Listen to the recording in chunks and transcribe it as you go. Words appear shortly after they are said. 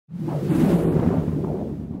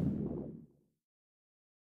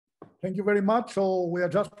Thank you very much. So we are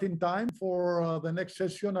just in time for the next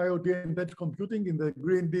session, IoT and Edge Computing in the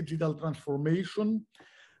Green Digital Transformation.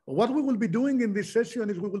 What we will be doing in this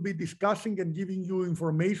session is we will be discussing and giving you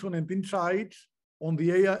information and insights on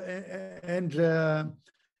the AI and the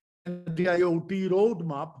IoT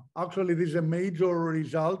roadmap. Actually, this is a major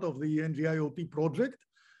result of the IoT project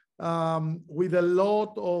with a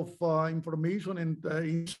lot of information and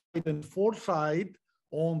insight and foresight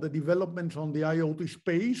on the developments on the IoT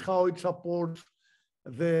space, how it supports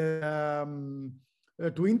the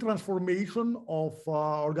twin transformation of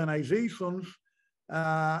organizations,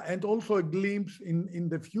 and also a glimpse in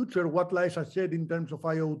the future, what lies ahead in terms of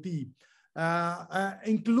IoT,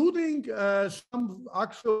 including some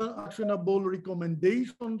actionable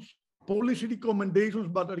recommendations, policy recommendations,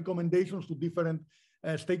 but recommendations to different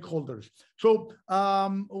stakeholders. So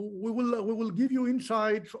we will give you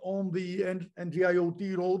insights on the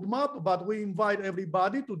IoT roadmap, but we invite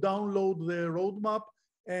everybody to download the roadmap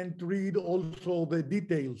and read also the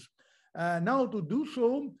details. Now to do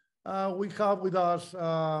so, we have with us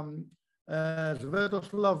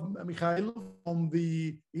Svetoslav Mihaylov from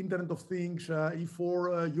the Internet of Things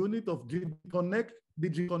E4 unit of DG Connect,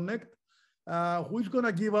 who is going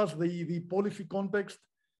to give us the policy context.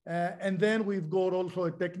 And then we've got also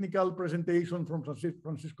a technical presentation from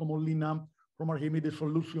Francisco Molina from Archimède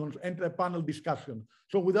Solutions and a panel discussion.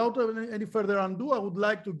 So without any further ado, I would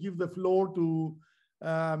like to give the floor to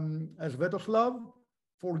Svetoslav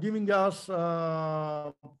for giving us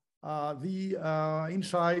the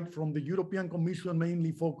insight from the European Commission,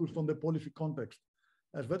 mainly focused on the policy context.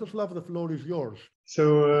 Svetoslav, the floor is yours.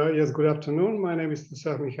 So yes, good afternoon. My name is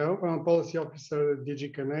Svetoslav Mihaylov. I'm a policy officer at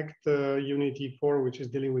DG Connect, Unit E4, which is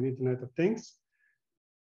dealing with Internet of Things,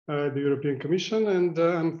 the European Commission, and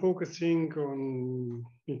I'm focusing on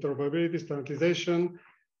interoperability, standardization,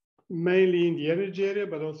 mainly in the energy area,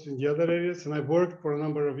 but also in the other areas. And I've worked for a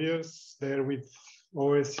number of years there with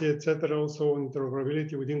OSC, etc., also on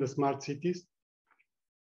interoperability within the smart cities.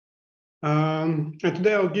 And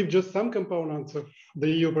today I'll give just some components of the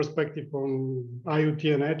EU perspective on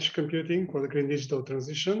IoT and Edge Computing for the green digital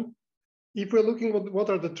transition. If we're looking at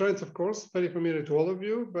what are the trends, of course, very familiar to all of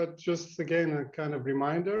you, but just again, a kind of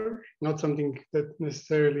reminder, not something that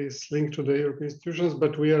necessarily is linked to the European institutions,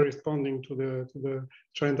 but we are responding to the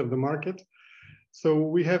trend of the market. So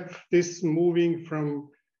we have this moving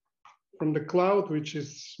from the cloud, which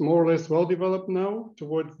is more or less well developed now,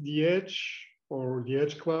 towards the edge, or the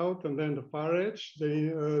edge cloud, and then the far edge,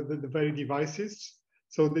 the very devices.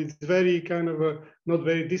 So it's very kind of a not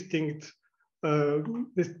very distinct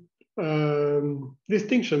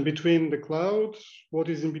distinction between the cloud, what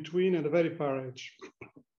is in between, and the very far edge.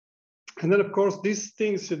 And then, of course, these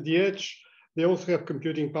things at the edge, they also have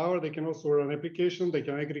computing power. They can also run applications. They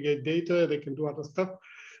can aggregate data. They can do other stuff.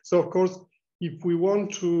 So, of course, if we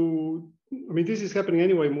want to, I mean, this is happening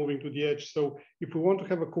anyway, moving to the edge. So if we want to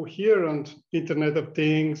have a coherent Internet of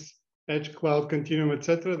Things, edge cloud continuum,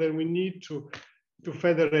 etc., then we need to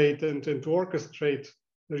federate and to orchestrate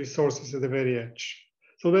the resources at the very edge.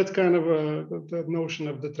 So that's kind of the notion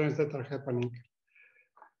of the trends that are happening.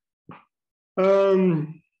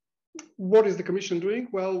 What is the Commission doing?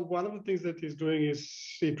 Well, one of the things that it's doing is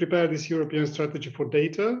it prepared this European strategy for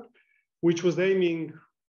data, which was aiming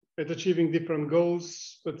at achieving different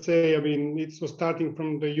goals. Let's say, I mean, it was starting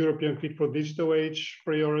from the European Fit for Digital Age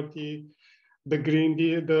priority, the Green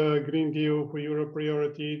Deal for Europe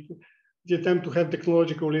priority, the attempt to have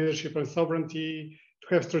technological leadership and sovereignty,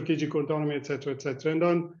 to have strategic autonomy, etc., etc. And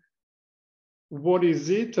on what is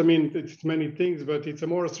it? I mean, it's many things, but it's a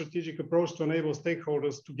more strategic approach to enable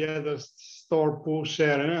stakeholders to gather, store, pool,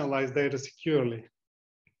 share, and analyze data securely.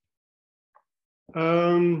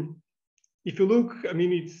 If you look, I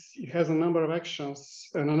mean, it has a number of actions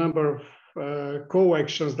and a number of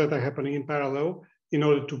co-actions that are happening in parallel in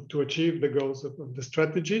order to achieve the goals of the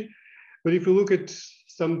strategy. But if you look at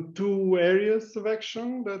some two areas of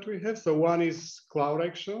action that we have, so one is cloud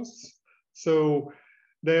actions. So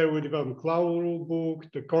there we develop cloud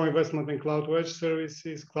rulebook, the co-investment in cloud to edge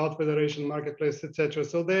services, cloud federation, marketplace, etc.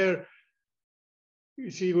 So there, you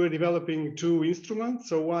see, we're developing two instruments.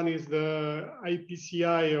 So one is the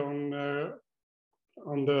IPCI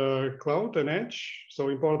on the cloud and edge, so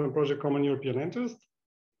important project common European interest,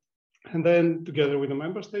 and then together with the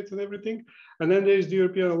member states and everything. And then there is the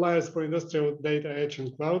European Alliance for Industrial Data, Edge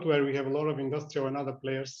and Cloud, where we have a lot of industrial and other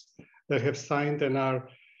players that have signed and are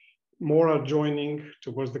joining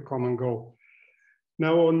towards the common goal.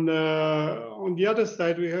 Now, on the other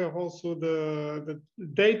side, we have also the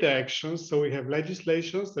data actions. So we have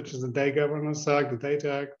legislations such as the Data Governance Act, the Data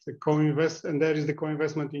Act, the co-invest, and there is the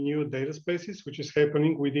co-investment in new data spaces, which is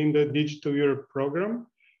happening within the Digital Europe program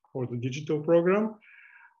or the digital program.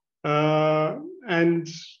 And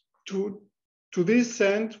to this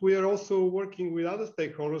end, we are also working with other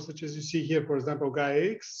stakeholders, such as you see here, for example,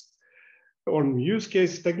 GAIA-X, on use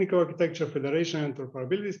case, technical architecture, federation,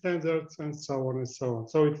 interoperability standards, and so on and so on.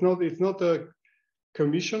 So it's not a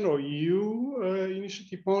Commission or EU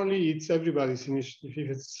initiative only, it's everybody's initiative.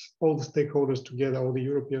 It's all the stakeholders together, all the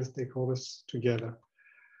European stakeholders together.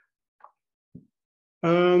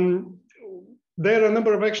 There are a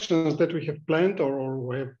number of actions that we have planned or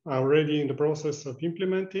we have already in the process of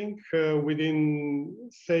implementing within,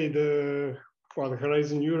 say, the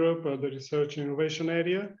Horizon Europe or the research and innovation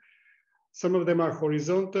area. Some of them are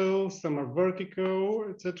horizontal, some are vertical,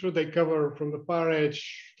 etc. They cover from the far edge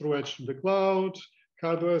through edge to the cloud,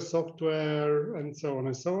 hardware, software, and so on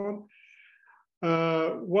and so on.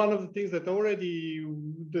 One of the things that already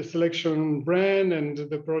the selection ran and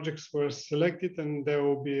the projects were selected, and there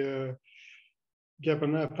will be a gap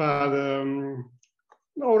and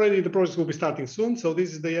already the projects will be starting soon. So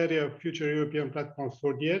this is the area of future European platforms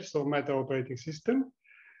for the edge, so meta operating system,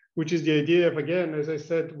 which is the idea of, again, as I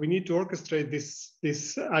said, we need to orchestrate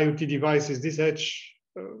these IoT devices, these edge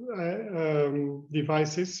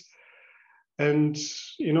devices. And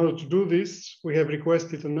in order to do this, we have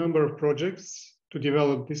requested a number of projects to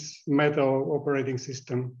develop this meta operating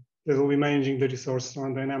system that will be managing the resources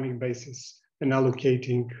on a dynamic basis and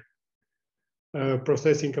allocating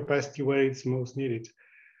processing capacity where it's most needed.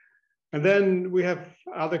 And then we have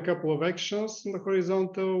other couple of actions in the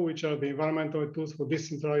horizontal, which are the environmental tools for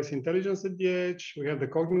decentralized intelligence at the edge. We have the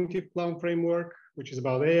cognitive cloud framework, which is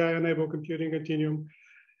about AI-enabled computing continuum,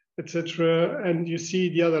 etc. And you see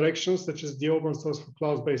the other actions, such as the open source for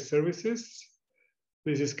cloud-based services.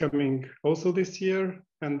 This is coming also this year.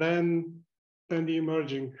 And then the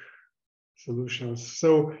emerging solutions.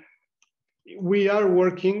 So we are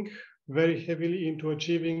working very heavily into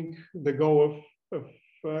achieving the goal of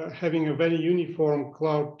having a very uniform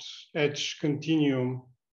cloud edge continuum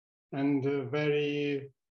and a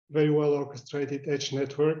very, very well orchestrated edge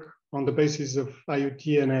network on the basis of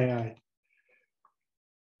IoT and AI.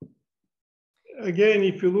 Again,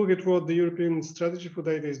 if you look at what the European strategy for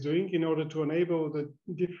data is doing in order to enable the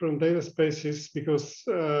different data spaces, because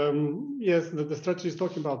yes, the strategy is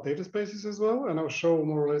talking about data spaces as well, and I'll show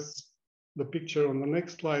more or less the picture on the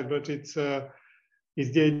next slide, but it's the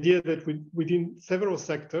idea that within several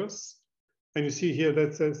sectors, and you see here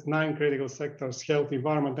that says 9 critical sectors: health,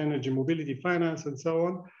 environment, energy, mobility, finance, and so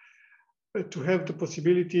on, to have the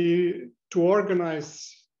possibility to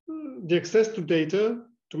organize the access to data,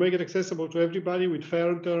 to make it accessible to everybody with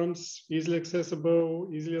fair terms, easily accessible,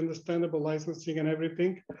 easily understandable, licensing and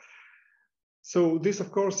everything. So this, of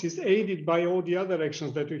course, is aided by all the other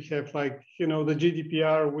actions that we have, like, the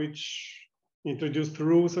GDPR, which introduced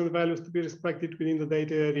rules and values to be respected within the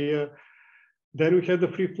data area. Then we had the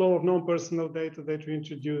free flow of non-personal data that we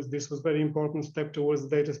introduced. This was a very important step towards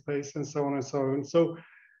the data space, and so on and so on. So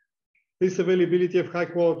this availability of high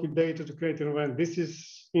quality data to create an event, this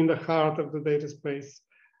is in the heart of the data space.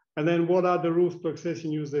 And then what are the rules to access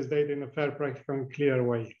and use this data in a fair, practical, and clear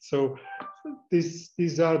way? So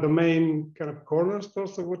these are the main kind of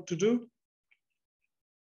cornerstones of what to do.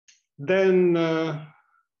 Then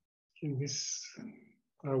in this,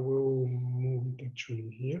 I will move it actually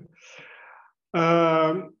here.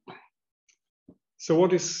 So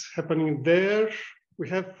what is happening there? We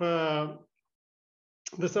have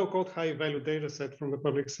the so-called high-value data set from the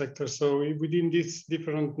public sector. So within these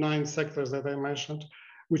different 9 sectors that I mentioned,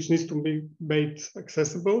 which needs to be made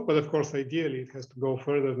accessible, but of course, ideally, it has to go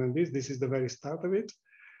further than this. This is the very start of it.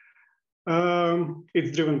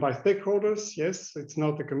 It's driven by stakeholders. Yes, it's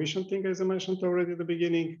not a commission thing, as I mentioned already at the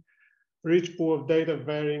beginning. Rich pool of data,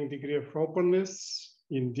 varying degree of openness.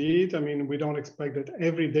 Indeed, I mean, we don't expect that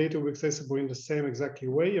every data will be accessible in the same exactly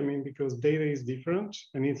way. I mean, because data is different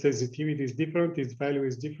and its sensitivity is different, its value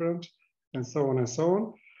is different, and so on and so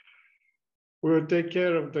on. We will take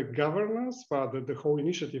care of the governance, but the whole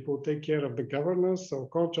initiative will take care of the governance, so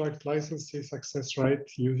contracts, licenses, access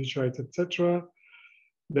rights, usage rights, etc.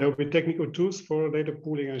 There will be technical tools for data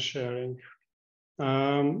pooling and sharing.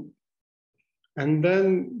 And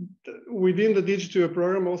then within the digital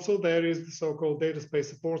program also, there is the so-called Data Space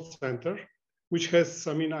Support Center, which has,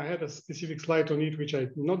 I mean, I had a specific slide on it, which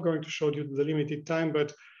I'm not going to show due to the limited time,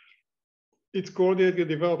 but it's coordinating the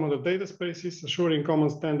development of data spaces, assuring common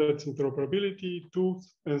standards, interoperability,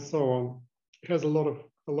 tools, and so on. It has a lot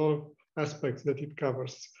of aspects that it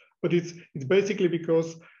covers. But it's basically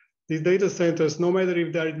because these data centers, no matter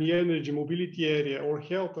if they're in the energy, mobility area or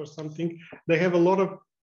health or something, they have a lot of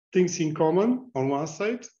things in common on one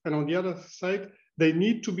side, and on the other side, they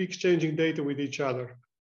need to be exchanging data with each other.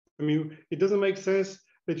 I mean, it doesn't make sense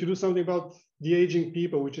that you do something about the aging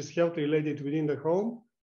people, which is health related within the home,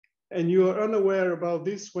 and you are unaware about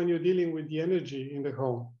this when you're dealing with the energy in the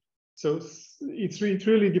home. So it's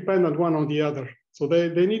really dependent one on the other. So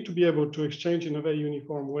they need to be able to exchange in a very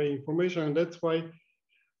uniform way information, and that's why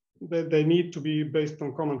they need to be based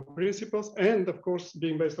on common principles. And of course,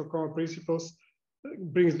 being based on common principles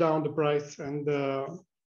brings down the price and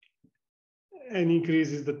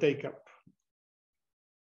increases the take-up.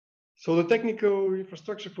 So the technical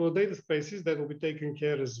infrastructure for data spaces, that will be taken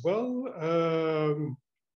care as well.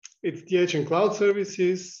 It's the edge and cloud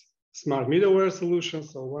services, smart middleware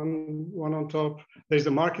solutions, so one on top. There's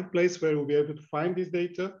a marketplace where we'll be able to find this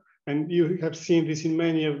data. And you have seen this in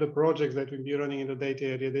many of the projects that we'll be running in the data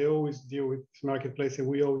area. They always deal with this marketplace, and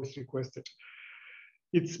we always request it.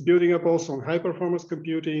 It's building up also on high performance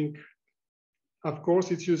computing. Of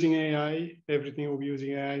course, it's using AI. Everything will be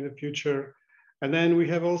using AI in the future. And then we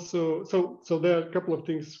have also, so there are a couple of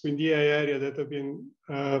things in the AI area that have been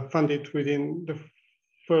funded within the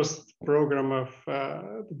first program of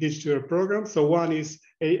the digital program. So one is,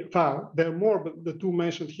 there are more, but the two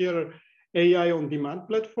mentioned here are AI on demand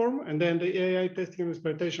platform, and then the AI testing and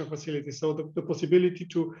experimentation facility. So the possibility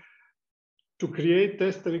to create,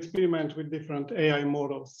 test, and experiment with different AI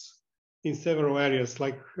models in several areas,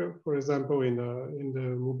 like for example, in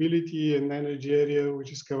the mobility and energy area,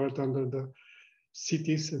 which is covered under the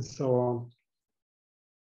cities and so on.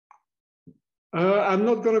 I'm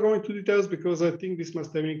not going to go into details because I think this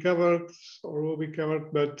must have been covered or will be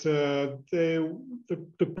covered, but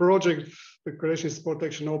the project, the Creation Support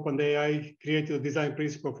Action Open AI, created a design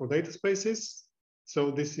principle for data spaces.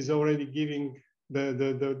 So this is already giving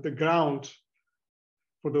the ground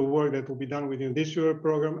for the work that will be done within this Europe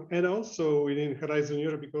program and also within Horizon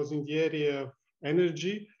Europe, because in the area of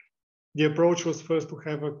energy, the approach was first to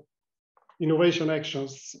have innovation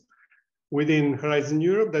actions within Horizon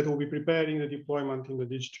Europe that will be preparing the deployment in the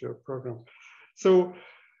digital program. So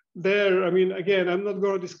there, I mean, again, I'm not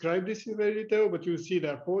going to describe this in very detail, but you see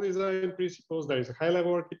there are 4 design principles. There is a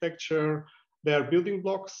high-level architecture. There are building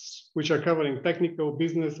blocks, which are covering technical,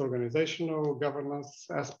 business, organizational, governance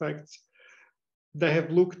aspects. They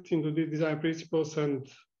have looked into the design principles and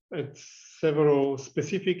at several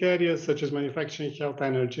specific areas, such as manufacturing, health,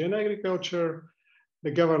 energy, and agriculture,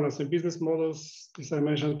 the governance and business models. This I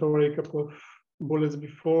mentioned already a couple of bullets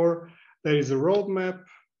before. There is a roadmap,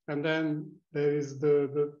 and then there is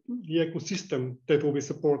the ecosystem that will be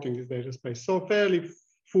supporting this data space. So fairly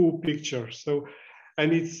full picture. So,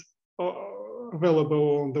 and it's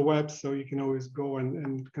available on the web, so you can always go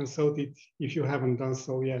and consult it if you haven't done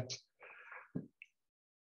so yet.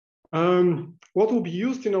 What will be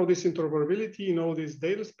used in all this interoperability, in all these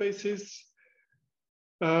data spaces?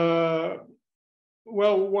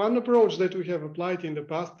 Well, one approach that we have applied in the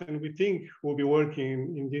past and we think will be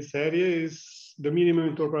working in this area is the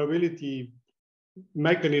minimum interoperability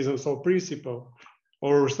mechanisms or principle,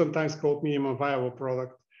 or sometimes called minimum viable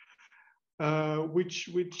product, which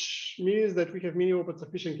means that we have minimum but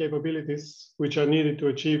sufficient capabilities which are needed to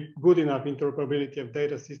achieve good enough interoperability of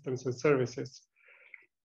data systems and services.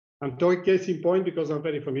 I'm talking case in point because I'm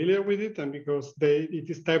very familiar with it and because it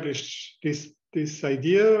established this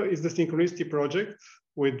idea is the Synchronicity project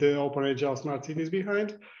with the Open Agile Smart Cities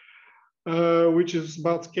behind, which is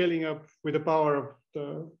about scaling up with the power of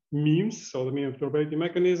the MEMS, so the minimum interoperability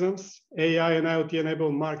mechanisms, AI and IoT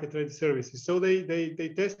enabled market-ready services. So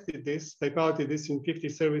they tested this, they piloted this in 50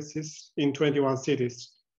 services in 21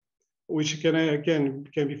 cities, which can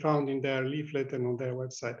be found in their leaflet and on their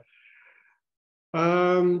website.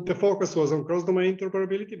 The focus was on cross-domain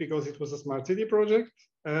interoperability because it was a smart city project,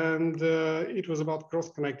 and it was about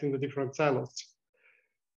cross-connecting the different silos.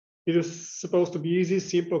 It was supposed to be easy,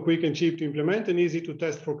 simple, quick, and cheap to implement, and easy to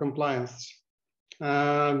test for compliance.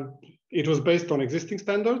 It was based on existing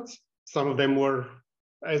standards. Some of them were,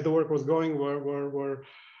 as the work was going, were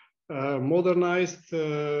modernized,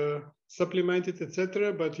 supplemented,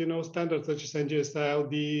 etc. But standards such as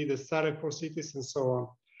NGSILD, the SAREC for cities, and so on.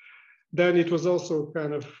 Then it was also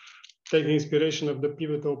kind of taking inspiration of the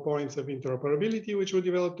pivotal points of interoperability, which were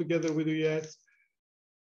developed together with the US.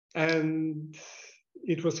 And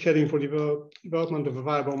it was heading for development of a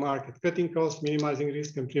viable market, cutting costs, minimizing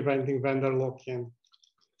risk, and preventing vendor lock-in.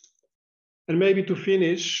 And maybe to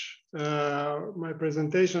finish, my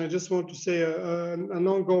presentation, I just want to say an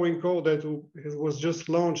ongoing call that was just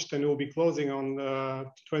launched and will be closing on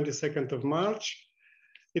 22nd of March.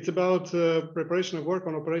 It's about preparation of work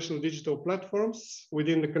on operational digital platforms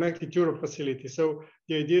within the Connected Europe facility. So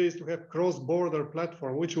the idea is to have cross-border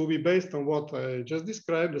platform, which will be based on what I just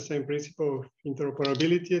described, the same principle of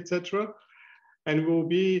interoperability, etc. And will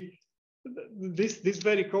be, this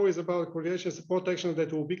very call is about coordination support actions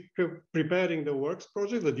that will be preparing the works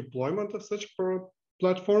project, the deployment of such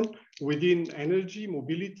platform within energy,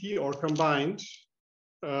 mobility, or combined.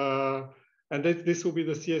 And this will be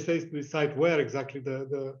the CSAs to decide where exactly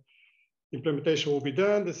the implementation will be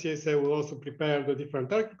done. The CSA will also prepare the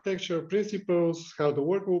different architecture principles, how the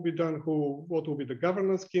work will be done, what will be the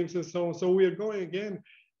governance schemes, and so on. So we are going again,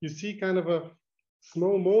 you see kind of a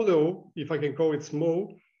small model, if I can call it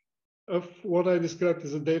small, of what I described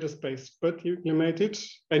as a data space, but you implement it,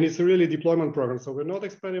 and it's a really deployment program. So we're not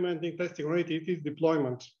experimenting, testing, or anything, it is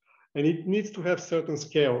deployment. And it needs to have certain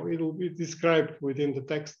scale. It will be described within the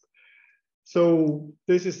text. So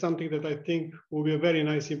this is something that I think will be a very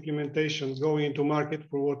nice implementation going into market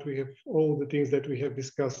for what we have, all the things that we have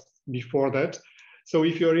discussed before that. So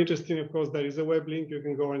if you're interested, of course, there is a web link, you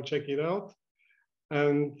can go and check it out.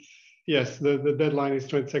 And yes, the deadline is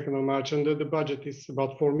 22nd of March, and the budget is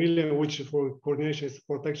about 4 million, which for coordination and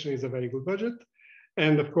support action is a very good budget.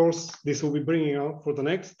 And of course, this will be bringing out for the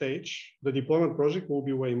next stage, the deployment project will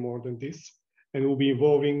be way more than this, and will be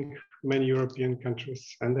involving many European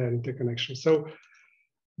countries and their interconnection. So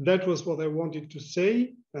that was what I wanted to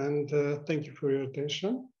say, and thank you for your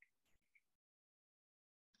attention.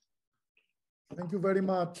 Thank you very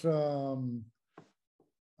much,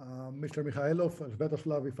 Mr. Mihaylov,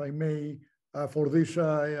 Svetoslav, if I may, for this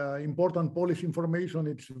important policy information.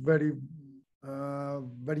 It's very,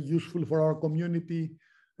 very useful for our community,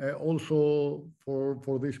 also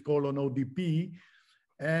for this call on ODP.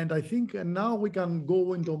 And I think now we can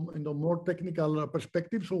go into more technical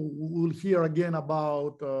perspective. So we'll hear again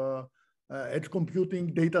about edge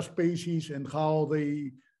computing, data spaces, and how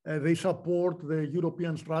they support the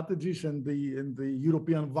European strategies and the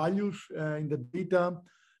European values in the data.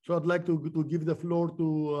 So I'd like to give the floor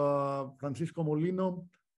to Francisco Molina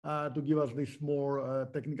to give us this more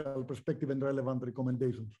technical perspective and relevant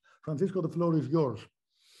recommendations. Francisco, the floor is yours.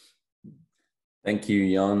 Thank you,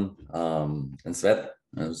 Jan and Svet.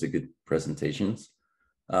 That was a good presentations.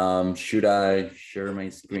 Should I share my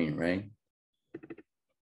screen, right? I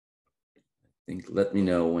think, let me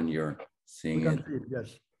know when you're seeing it.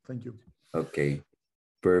 Yes, thank you. Okay,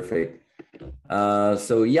 perfect.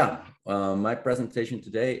 So yeah, my presentation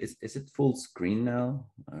today, is it full screen now?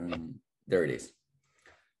 There it is.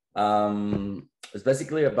 It's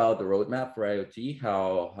basically about the roadmap for IoT,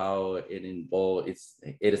 how it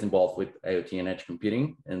is involved with IoT and edge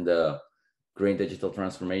computing and the green digital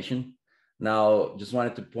transformation. Now, just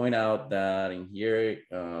wanted to point out that in here,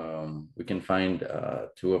 we can find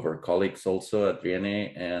two of our colleagues also,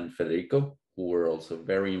 Adriënne and Federico, who were also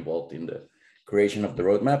very involved in the creation of the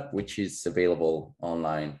roadmap, which is available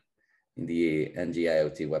online in the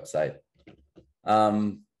NG-IoT website.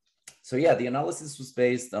 So yeah, the analysis was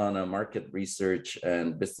based on a market research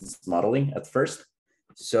and business modeling at first.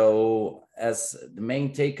 So as the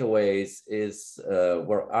main takeaways is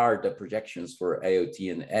what are the projections for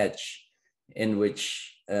IoT and edge, in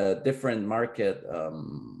which different market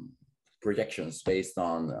projections based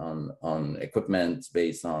on equipment,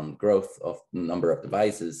 based on growth of number of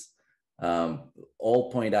devices,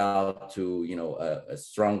 all point out to a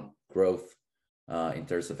strong growth in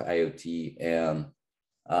terms of IoT and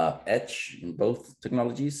edge in both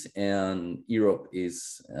technologies, and Europe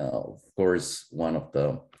is of course one of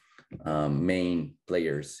the main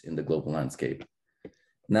players in the global landscape.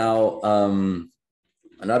 Now,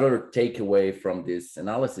 another takeaway from this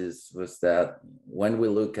analysis was that when we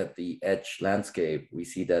look at the edge landscape, we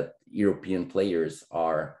see that European players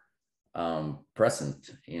are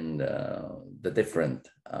present in the different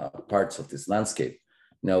parts of this landscape,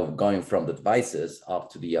 going from the devices up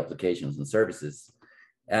to the applications and services.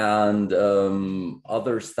 And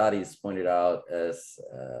other studies pointed out as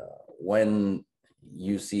when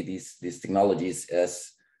you see these technologies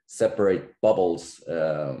as separate bubbles,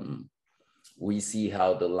 we see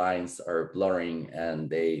how the lines are blurring and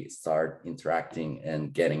they start interacting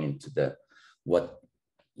and getting into what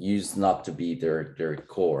used not to be their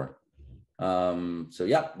core. So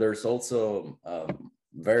yeah, there's also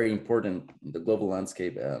very important in the global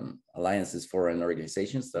landscape alliances for foreign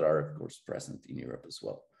organizations that are of course present in Europe as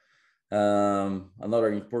well.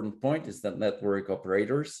 Another important point is that network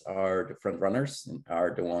operators are the front runners and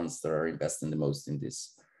are the ones that are investing the most in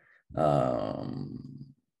this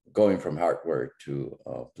going from hardware to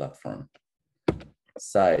platform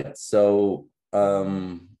side. So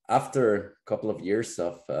after a couple of years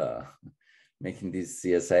of making this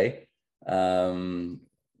CSA,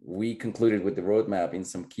 we concluded with the roadmap in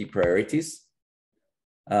some key priorities.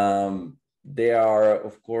 They are,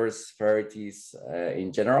 of course, priorities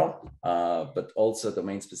in general, but also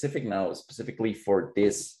domain specific now, specifically for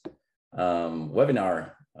this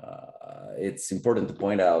webinar. It's important to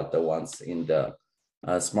point out the ones in the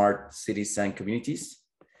smart cities and communities.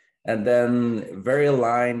 And then very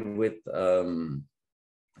aligned with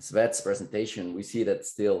Svet's presentation, we see that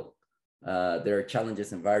still there are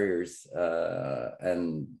challenges and barriers,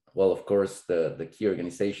 and well, of course, the key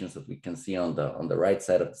organizations that we can see on the right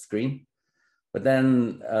side of the screen. But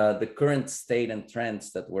then the current state and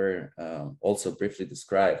trends that were also briefly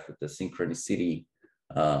described with the synchronicity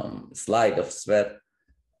slide of Svet,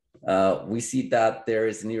 we see that there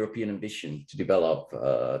is an European ambition to develop,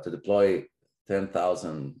 to deploy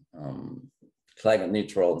 10,000 climate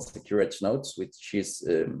neutral and secure edge nodes, which is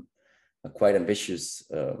a quite ambitious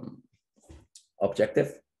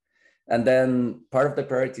objective. And then part of the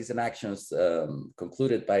priorities and actions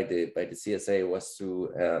concluded by the CSA was to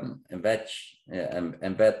embed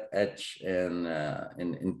edge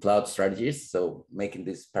in cloud strategies, so making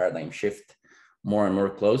this paradigm shift more and more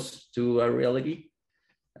close to a reality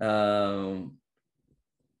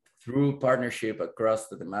through partnership across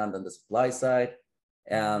the demand and the supply side.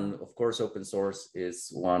 And of course, open source is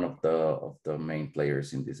one of the main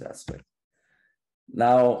players in this aspect.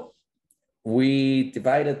 Now, we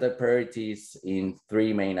divided the priorities in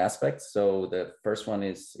three main aspects. So the first one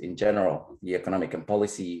is, in general, the economic and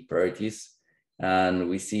policy priorities. And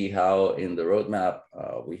we see how in the roadmap,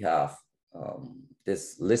 we have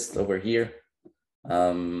this list over here,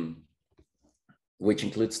 which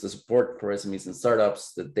includes the support for SMEs and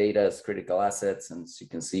startups, the data as critical assets. And as you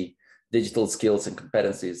can see, digital skills and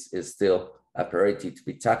competencies is still a priority to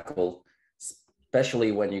be tackled,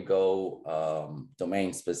 especially when you go on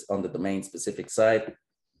the domain specific side.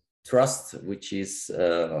 Trust, which is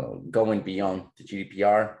going beyond the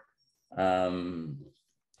GDPR.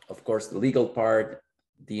 Of course, the legal part,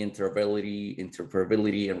 the interoperability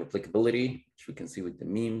and replicability, which we can see with the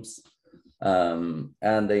memes,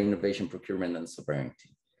 and the innovation, procurement, and sovereignty.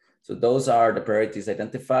 So those are the priorities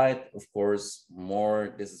identified. Of course,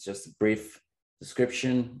 this is just a brief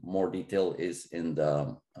description. More detail is in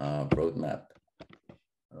the roadmap.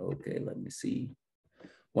 Okay, let me see.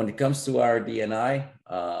 When it comes to our DNI,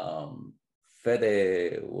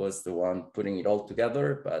 Fede was the one putting it all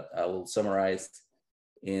together, but I will summarize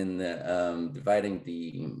in dividing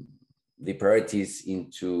the priorities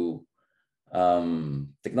into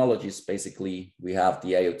technologies. Basically, we have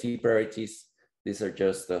the IoT priorities. These are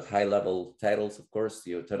just the high-level titles, of course,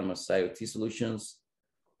 the autonomous IoT solutions,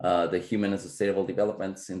 the human and sustainable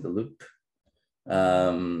developments in the loop.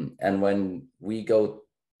 And when we go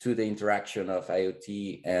to the interaction of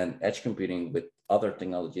IoT and edge computing with other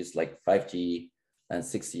technologies like 5G and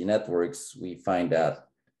 6G networks, we find that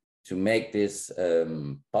to make this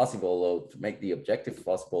possible, or to make the objective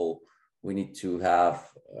possible, we need to have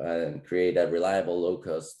and create a reliable,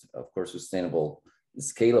 low-cost, of course, sustainable,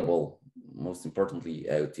 scalable, most importantly,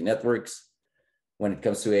 IoT networks. When it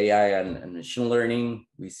comes to AI and machine learning,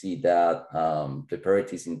 we see that the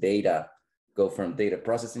priorities in data go from data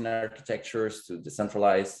processing architectures to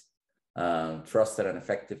decentralized, trusted and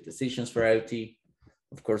effective decisions for IoT,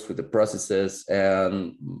 of course, with the processes,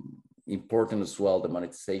 and important as well, the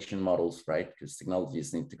monetization models, right? Because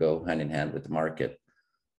technologies need to go hand in hand with the market.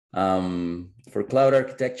 For cloud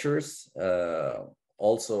architectures,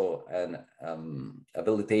 also an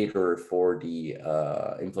habilitator for the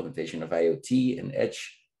implementation of IoT and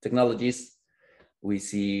edge technologies. We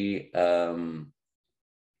see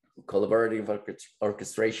collaborative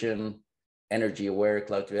orchestration, energy-aware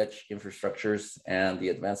cloud-to-edge infrastructures, and the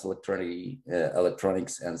advanced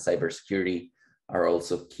electronics and cybersecurity are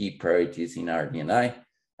also key priorities in our DNI.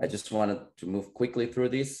 I just wanted to move quickly through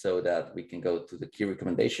this so that we can go to the key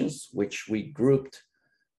recommendations, which we grouped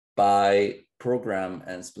by program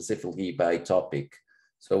and specifically by topic.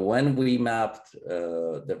 So when we mapped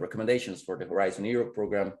the recommendations for the Horizon Europe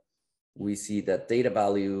program, we see that data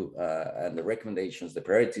value and the recommendations, the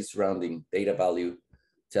priorities surrounding data value,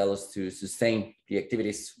 tell us to sustain the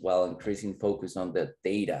activities while increasing focus on the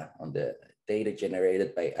data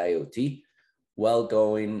generated by IoT, while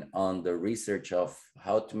going on the research of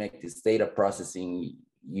how to make this data processing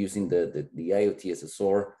using the IoT as a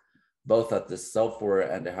source, both at the software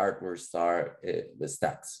and the hardware the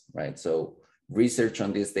stacks, right? So research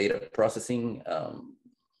on these data processing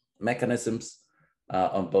mechanisms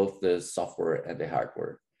on both the software and the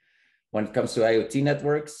hardware. When it comes to IoT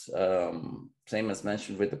networks, same as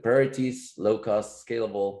mentioned with the priorities, low cost,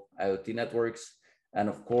 scalable IoT networks. And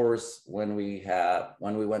of course, when we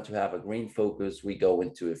want to have a green focus, we go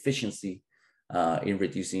into efficiency in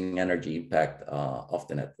reducing energy impact of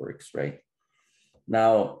the networks, right?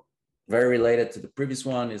 Now, very related to the previous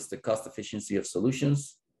one is the cost efficiency of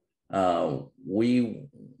solutions. We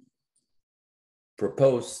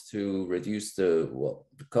propose to reduce the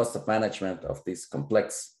cost of management of these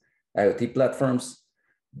complex IoT platforms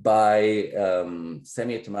by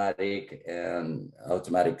semi-automatic and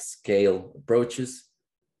automatic scale approaches.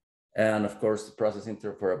 And of course, the process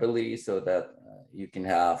interoperability so that you can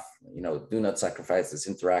have, do not sacrifice this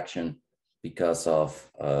interaction because of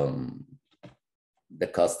the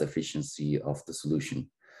cost efficiency of the solution.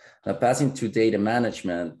 Now, passing to data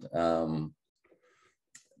management,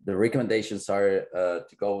 the recommendations are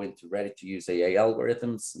to go into ready-to-use AI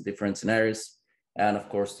algorithms, different scenarios, and of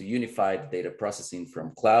course, to unify the data processing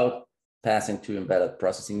from cloud, passing to embedded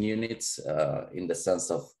processing units in the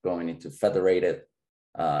sense of going into federated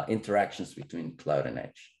interactions between cloud and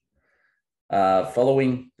edge.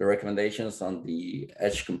 Following the recommendations on the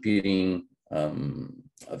edge computing,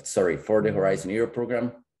 for the Horizon Europe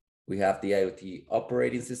program, we have the IoT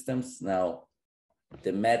operating systems. Now,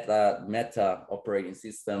 the meta operating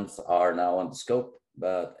systems are now on the scope,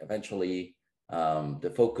 but eventually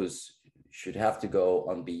the focus should have to go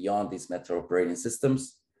on beyond these meta operating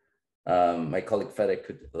systems. My colleague Federico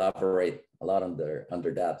could elaborate a lot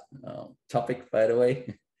under that topic, by the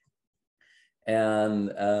way.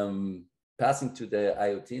 And passing to the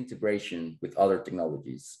IoT integration with other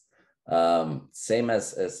technologies. Same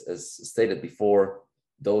as stated before,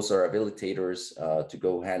 those are habilitators to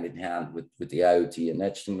go hand in hand with the IoT and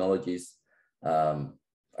edge technologies.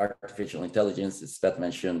 Artificial intelligence, as Svet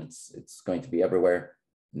mentioned, it's going to be everywhere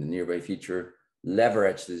in the nearby future.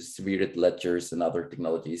 Leverage the distributed ledgers and other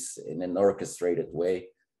technologies in an orchestrated way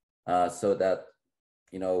so that,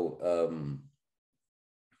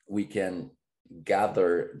 we can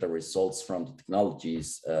gather the results from the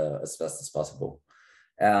technologies as fast as possible.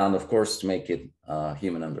 And of course, to make it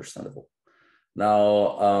human understandable.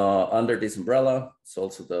 Now, under this umbrella, it's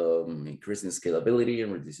also the increasing scalability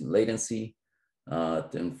and reducing latency.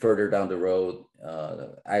 Then further down the road,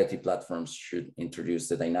 IoT platforms should introduce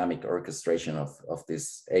the dynamic orchestration of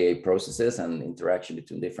these AI processes and interaction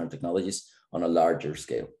between different technologies on a larger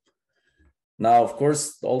scale. Now, of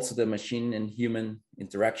course, also the machine and human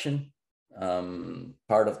interaction.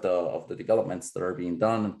 Part of the developments that are being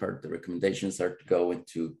done and part of the recommendations are to go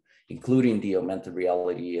into including the augmented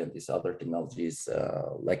reality and these other technologies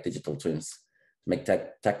like digital twins to make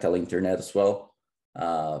tactile internet as well,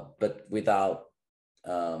 but without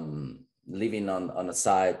leaving on a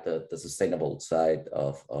side the sustainable side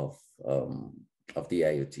of the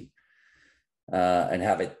IoT and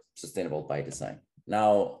have it sustainable by design.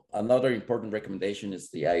 Now, another important recommendation is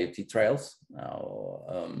the IoT trials. Now,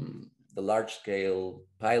 the large-scale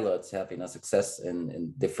pilots have been a success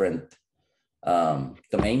in different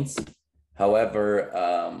domains. However,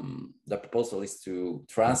 the proposal is to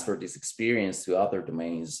transfer this experience to other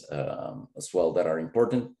domains as well that are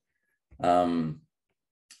important and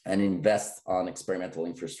invest on experimental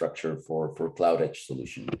infrastructure for cloud edge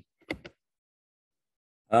solution.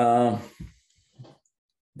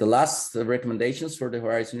 The last recommendations for the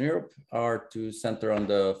Horizon Europe are to center on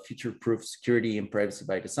the future-proof security and privacy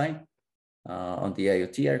by design, on the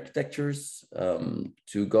IoT architectures,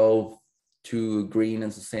 to go to green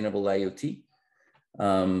and sustainable IoT,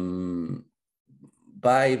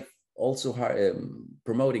 by also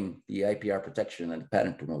promoting the IPR protection and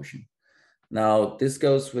patent promotion. Now, this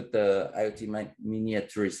goes with the IoT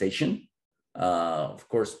miniaturization, of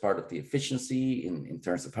course, part of the efficiency in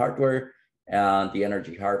terms of hardware, and the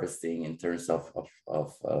energy harvesting in terms of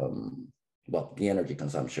the energy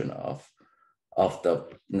consumption of the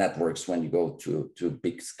networks when you go to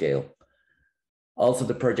big scale. Also,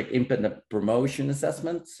 the project impact and promotion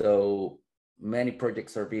assessment. So many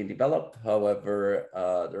projects are being developed. However,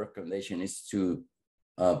 the recommendation is to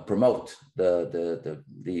promote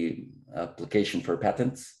the application for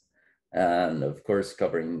patents, and of course,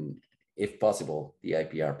 covering, if possible, the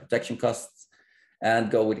IPR protection costs,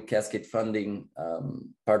 and go with cascade funding.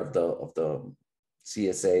 Part of the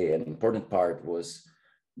CSA, an important part was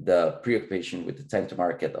the preoccupation with the time to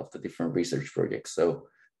market of the different research projects. So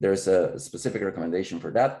there's a specific recommendation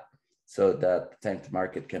for that, so that time to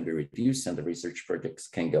market can be reduced and the research projects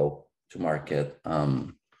can go to market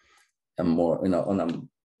on a more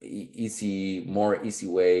easy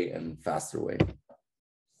way and faster way.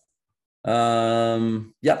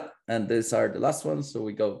 Yeah, and these are the last ones. So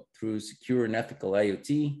we go through secure and ethical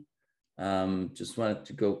IoT, Just wanted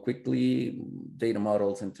to go quickly. Data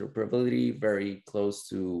models, interoperability, very close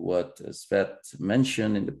to what Svet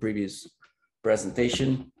mentioned in the previous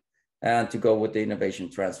presentation. And to go with the innovation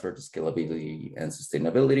transfer to scalability and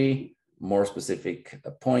sustainability. More specific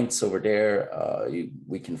points over there,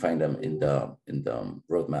 we can find them in the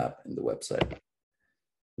roadmap in the website.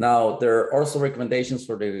 Now, there are also recommendations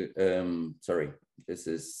for the, sorry, this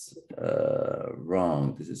is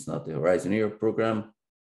wrong. This is not the Horizon Europe program.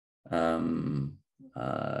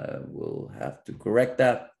 We'll have to correct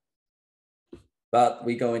that. But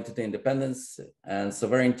we go into the independence and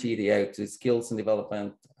sovereignty, the IoT skills and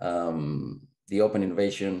development, the open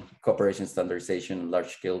innovation, cooperation, standardization,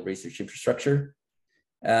 large-scale research infrastructure,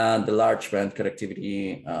 and the large band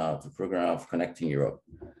connectivity of the program of Connecting Europe.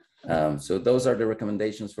 So those are the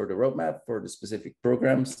recommendations for the roadmap for the specific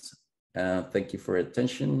programs. Thank you for your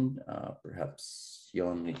attention. Perhaps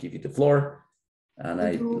Jon will give you the floor. And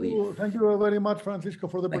Thank you very much, Francisco,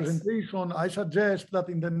 for the presentation. I suggest that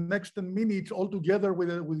in the next 10 minutes, all together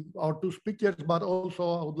with our two speakers, but also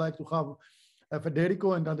I would like to have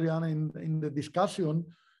Federico and Adriënne in the discussion,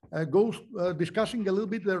 discussing a little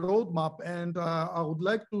bit the roadmap. And I would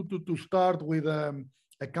like to start with a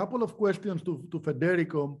couple of questions to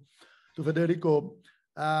Federico.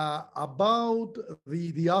 About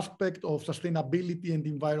the aspect of sustainability and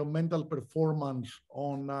environmental performance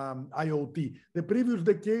on IoT. The previous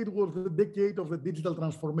decade was the decade of the digital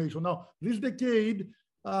transformation. Now, this decade,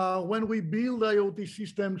 when we build IoT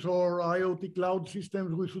systems or IoT cloud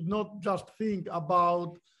systems, we should not just think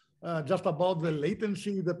about the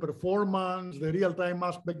latency, the performance, the real-time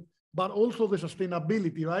aspect, but also the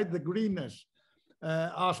sustainability, right? The greenness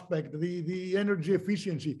aspect, the energy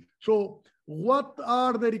efficiency. So what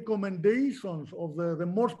are the recommendations of the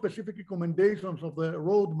more specific recommendations of the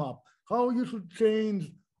roadmap? How you should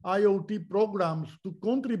change IoT programs to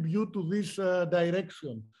contribute to this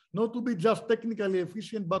direction? Not to be just technically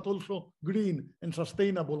efficient, but also green and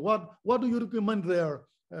sustainable. What do you recommend there,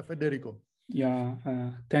 Federico? Yeah,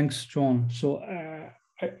 thanks, John. So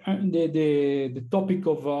the topic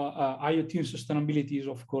of IoT and sustainability is,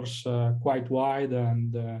 of course, quite wide,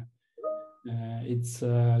 and it's,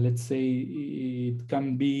 let's say, it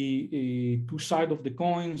can be two sides of the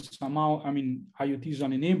coin. Somehow, I mean, IoT is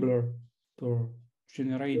an enabler to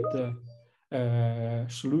generate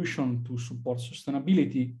solution to support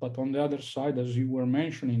sustainability. But on the other side, as you were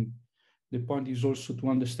mentioning, the point is also to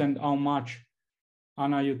understand how much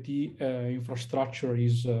an IoT infrastructure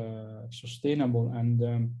is sustainable.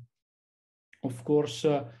 And of course,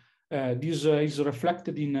 this is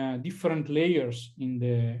reflected in different layers in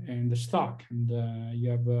the stack. And you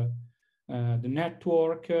have the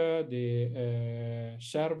network, the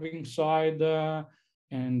serving side,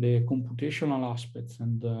 and the computational aspects,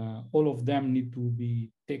 and all of them need to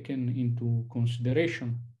be taken into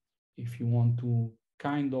consideration if you want to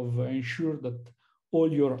kind of ensure that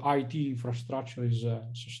all your IT infrastructure is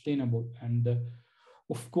sustainable. And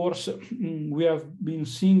of course, we have been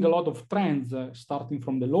seeing a lot of trends starting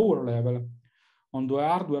from the lower level on the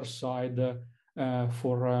hardware side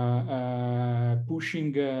for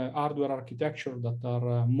pushing hardware architecture that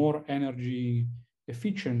are more energy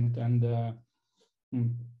efficient. And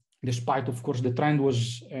despite, of course, the trend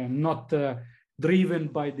was not driven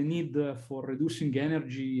by the need for reducing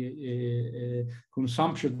energy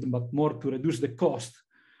consumption, but more to reduce the cost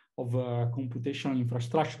of computational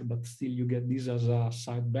infrastructure, but still you get this as a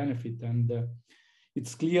side benefit. And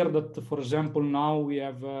it's clear that, for example, now we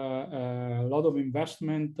have a lot of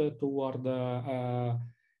investment toward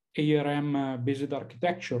ARM-based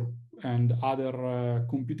architecture and other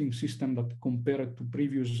computing systems that, compared to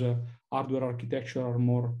previous hardware architecture, are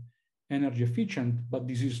more energy efficient, but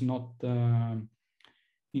this is not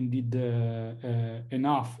indeed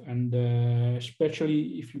enough. And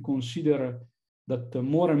especially if you consider that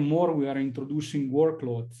more and more we are introducing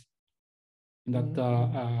workloads that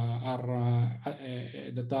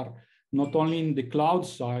are not only in the cloud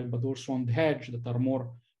side, but also on the edge, that are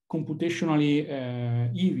more computationally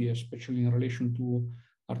heavy, especially in relation to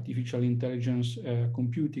artificial intelligence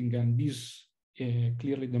computing. And this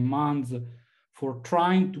clearly demands for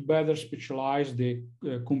trying to better specialize the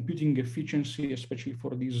computing efficiency, especially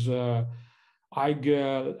for these high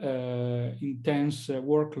intense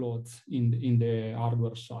workloads in the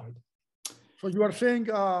hardware side. So you are saying,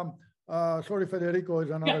 sorry, Federico, is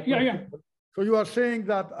another question. So you are saying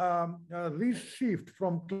that this shift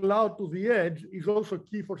from cloud to the edge is also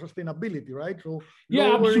key for sustainability, right? So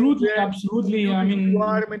yeah, absolutely. I mean,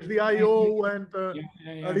 environments, the IO, and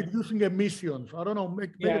reducing emissions. I don't know.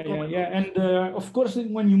 Make a comment. And of course,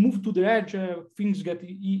 when you move to the edge, things get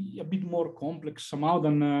a bit more complex somehow.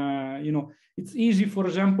 Than you know, it's easy, for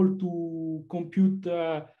example, to compute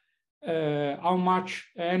how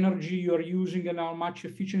much energy you are using and how much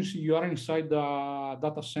efficiency you are inside the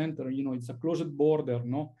data center. You know, it's a closed border,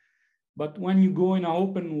 no? But when you go in an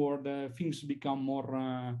open world, things become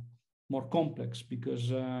more complex because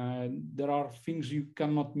there are things you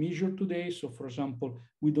cannot measure today. So, for example,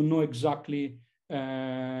 we don't know exactly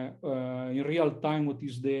in real time what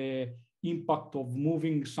is the impact of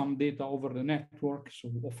moving some data over the network. So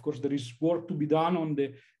of course there is work to be done on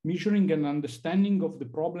the measuring and understanding of the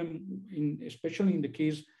problem, especially in the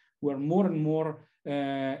case where more and more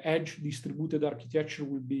edge distributed architecture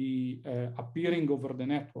will be appearing over the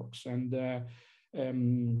networks. And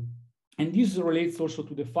this relates also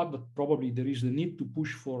to the fact that probably there is the need to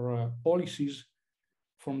push for policies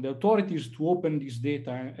from the authorities to open this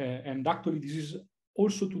data. And actually this is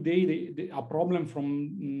also today a problem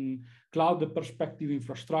from cloud perspective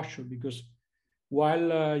infrastructure, because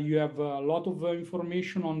while you have a lot of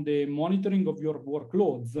information on the monitoring of your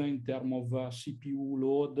workloads in terms of CPU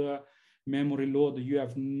load, memory load, you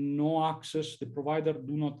have no access. The provider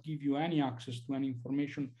do not give you any access to any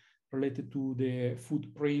information related to the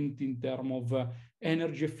footprint in terms of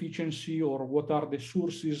energy efficiency or what are the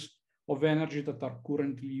sources of energy that are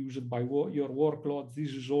currently used by your workloads.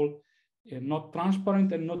 This is all not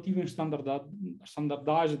transparent and not even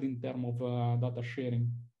standardized in terms of data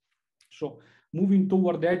sharing. So moving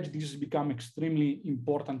toward the edge, this has become extremely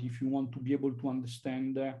important if you want to be able to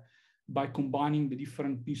understand by combining the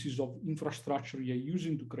different pieces of infrastructure you're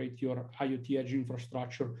using to create your IoT edge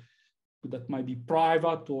infrastructure. That might be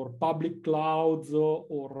private or public clouds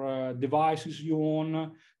or devices you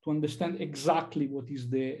own, to understand exactly what is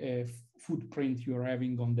the footprint you're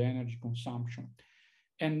having on the energy consumption.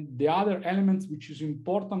 And the other element which is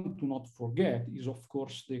important to not forget is, of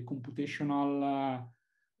course, the computational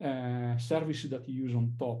services that you use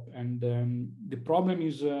on top. And the problem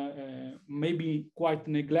is maybe quite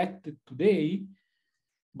neglected today,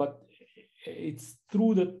 but it's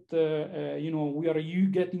true that you know, we are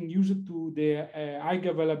getting used to the high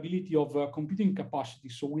availability of computing capacity.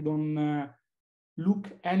 So we don't look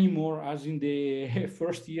anymore, as in the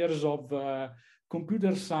first years of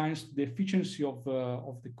computer science, the efficiency of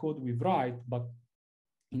the code we write, but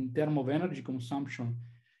in terms of energy consumption,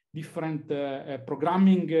 different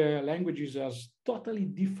programming languages has totally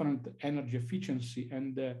different energy efficiency.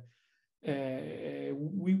 And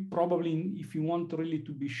we probably, if you want really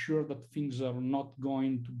to be sure that things are not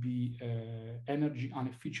going to be energy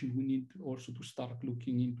inefficient, we need also to start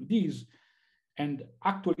looking into this. And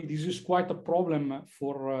actually, this is quite a problem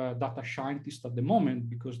for data scientists at the moment,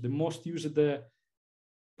 because the most used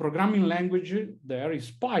programming language there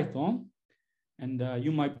is Python. And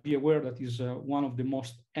you might be aware that is one of the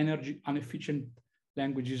most energy inefficient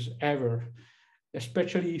languages ever,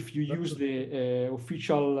 especially if you use the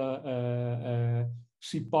official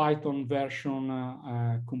CPython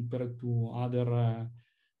version compared to other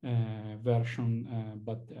version.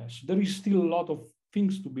 But so there is still a lot of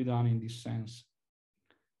things to be done in this sense.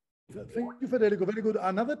 Thank you, Federico. Very good.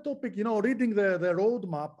 Another topic, you know, reading the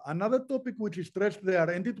roadmap, another topic which is stressed there,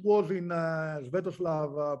 and it was in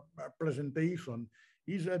Svetoslav's presentation,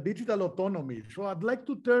 is digital autonomy. So I'd like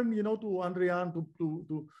to turn, you know, to Adriënne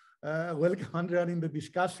to welcome Adriënne in the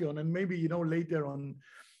discussion, and maybe, you know, later on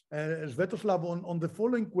Svetoslav on the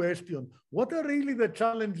following question: what are really the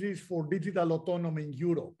challenges for digital autonomy in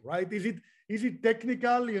Europe? Right? Is it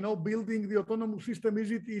technical? You know, building the autonomous system.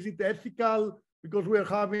 Is it ethical? Because we are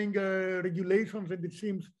having regulations, and it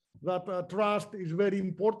seems that trust is very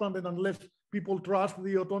important, and unless people trust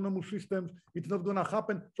the autonomous systems, it's not going to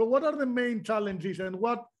happen. So what are the main challenges, and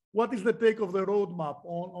what is the take of the roadmap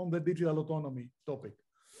on the digital autonomy topic?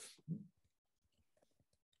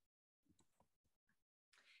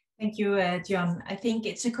 Thank you, John. I think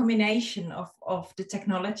it's a combination of the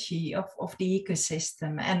technology, of the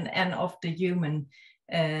ecosystem, and of the human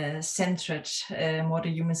centered, more the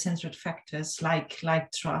human-centered factors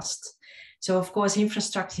like trust. So of course,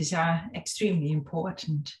 infrastructures are extremely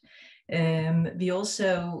important. We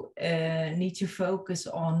also need to focus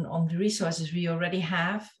on the resources we already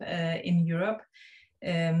have in Europe.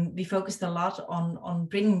 We focused a lot on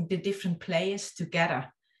bringing the different players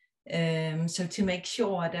together. So to make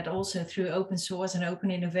sure that also through open source and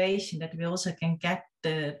open innovation, that we also can get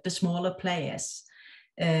the smaller players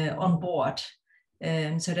on board.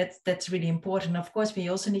 So that's really important. Of course, we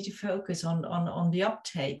also need to focus on the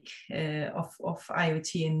uptake of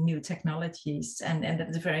IoT and new technologies, and that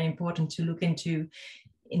is very important to look into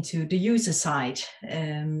the user side,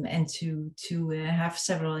 and to have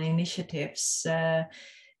several initiatives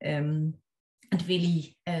and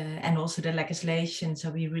really and also the legislation.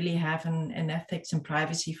 So we really have an ethics and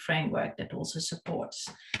privacy framework that also supports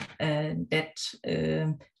that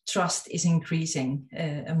trust is increasing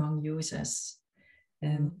among users.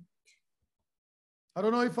 I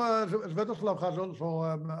don't know if Svetoslav has also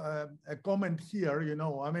a comment here. You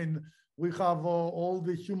know, I mean, we have all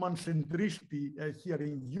the human centricity here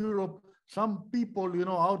in Europe. Some people, you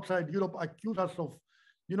know, outside Europe accuse us of,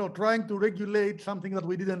 you know, trying to regulate something that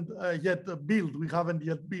we didn't yet build. We haven't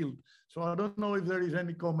yet built. So I don't know if there is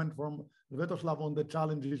any comment from Svetoslav on the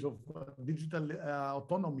challenges of digital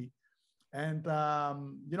autonomy, and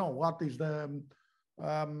you know, what is the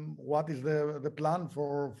plan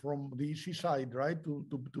from the EC side, right,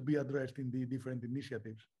 to be addressed in the different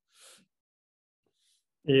initiatives?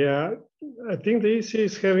 Yeah, I think the EC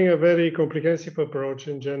is having a very comprehensive approach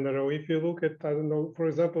in general. If you look at, I don't know, for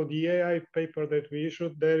example, the AI paper that we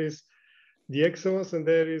issued, there is the excellence and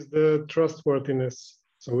there is the trustworthiness.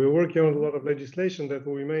 So we're working on a lot of legislation that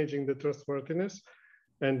will be managing the trustworthiness,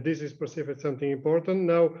 and this is perceived as something important.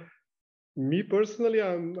 Now, me personally,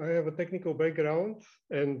 I have a technical background,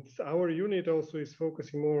 and our unit also is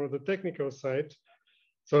focusing more on the technical side.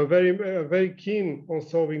 So I'm very keen on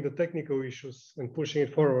solving the technical issues and pushing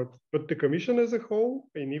it forward. But the Commission as a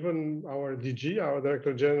whole, and even our DG, our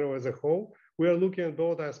Director General as a whole, we are looking at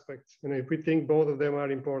both aspects, and we think both of them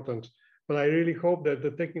are important. But I really hope that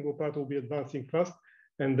the technical part will be advancing fast,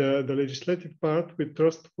 and the legislative part with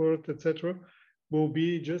trustworthiness, etc., will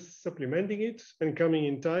be just supplementing it and coming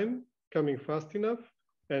in time, coming fast enough,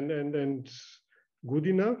 and good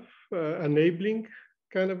enough, enabling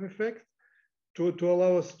kind of effect to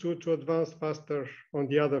allow us to advance faster on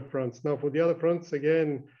the other fronts. Now, for the other fronts,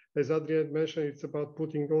 again, as Adriënne mentioned, it's about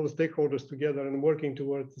putting all the stakeholders together and working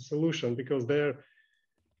towards the solution, because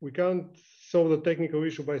we can't solve the technical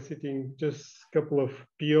issue by sitting just a couple of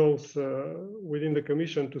POs within the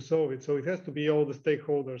Commission to solve it. So it has to be all the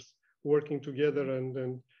stakeholders working together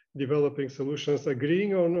and developing solutions,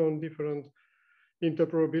 agreeing on different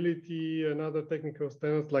interoperability and other technical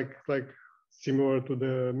standards, like similar to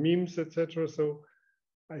the memes, etc. So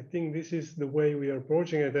I think this is the way we are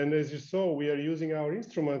approaching it. And as you saw, we are using our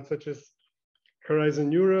instruments such as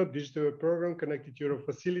Horizon Europe, Digital Program, Connected Europe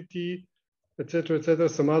Facility, etc., etc.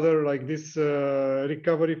 Some other like this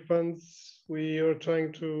recovery funds. We are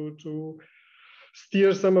trying to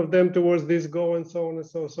steer some of them towards this goal and so on and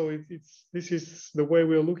so. So this is the way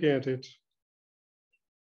we are looking at it.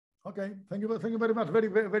 Okay, thank you very much.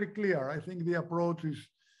 Very clear. I think the approach is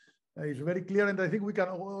very clear, and I think we can,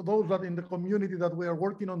 those that in the community that we are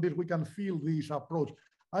working on this, we can feel this approach.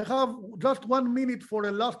 I have just 1 minute for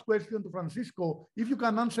a last question to Francisco, if you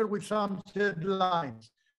can answer with some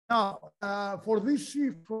headlines. Now, for this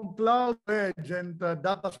shift from cloud edge and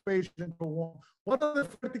data space and so on, what are the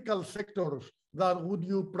vertical sectors that would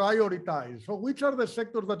you prioritize? So which are the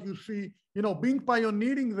sectors that you see, you know, being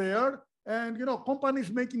pioneering there, and, you know, companies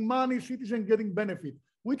making money, citizens getting benefit?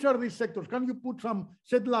 Which are these sectors? Can you put some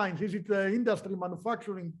headlines? Is it industry,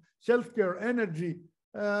 manufacturing, healthcare, energy?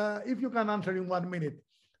 If you can answer in 1 minute,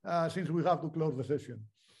 since we have to close the session.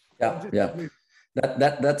 Yeah.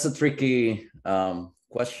 That's a tricky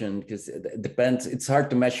question, because it depends. It's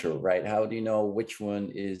hard to measure, right? How do you know which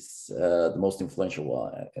one is the most influential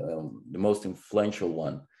one?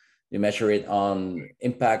 You measure it on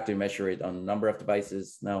impact. You measure it on number of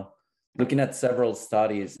devices. Now, looking at several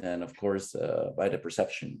studies, and of course by the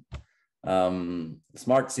perception,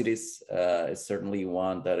 smart cities is certainly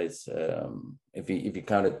one that is, if you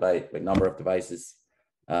count it by number of devices.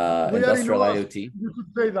 Industrial IoT. You should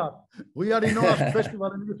say that. We are in OASP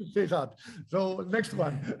Festival, and you should say that. So next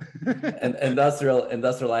one. And industrial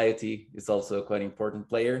IoT is also quite an important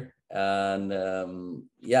player. And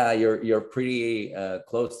yeah, you're pretty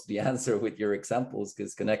close to the answer with your examples,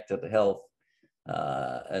 because connected health,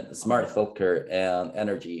 and smart healthcare and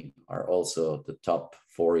energy are also the top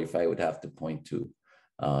 4 if I would have to point to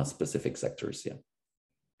specific sectors. Yeah.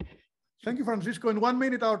 Thank you, Francisco. In 1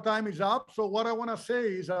 minute, our time is up. So what I want to say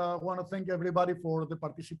is I want to thank everybody for the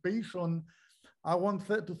participation. I want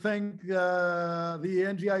to thank the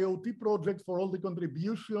NG-IoT project for all the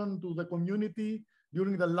contribution to the community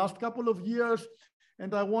during the last couple of years.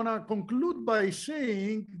 And I want to conclude by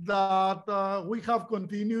saying that we have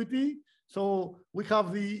continuity. So we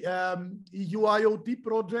have the EU-IoT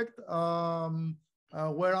project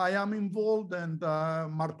where I am involved, and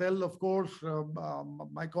Martel, of course,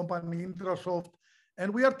 my company INTRASOFT,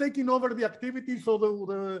 and we are taking over the activities. So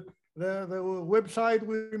the website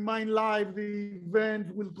will remain live, the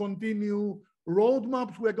events will continue,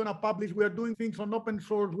 roadmaps we're going to publish, we are doing things on open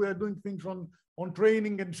source, we are doing things on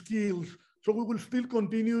training and skills. So we will still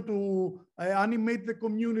continue to animate the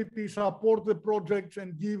community, support the projects,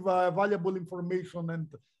 and give valuable information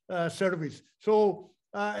and service. So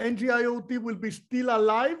NG-IoT will be still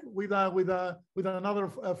alive with another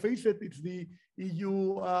facet. It's the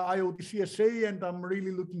EU-IoT CxC, and I'm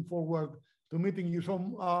really looking forward to meeting you. So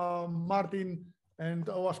Martin and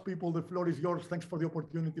OWASP people, the floor is yours. Thanks for the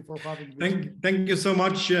opportunity for having me. Thank you so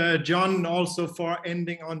much, John, also for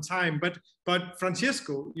ending on time. But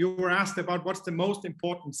Francisco, you were asked about what's the most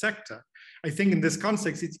important sector. I think in this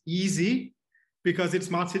context, it's easy because it's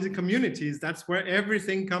smart city communities. That's where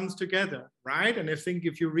everything comes together, right? And I think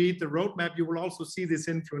if you read the roadmap, you will also see this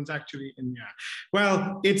influence actually in there.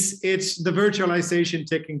 Well, it's the virtualization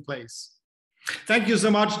taking place. Thank you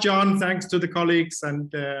so much, John. Thanks to the colleagues,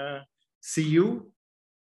 and see you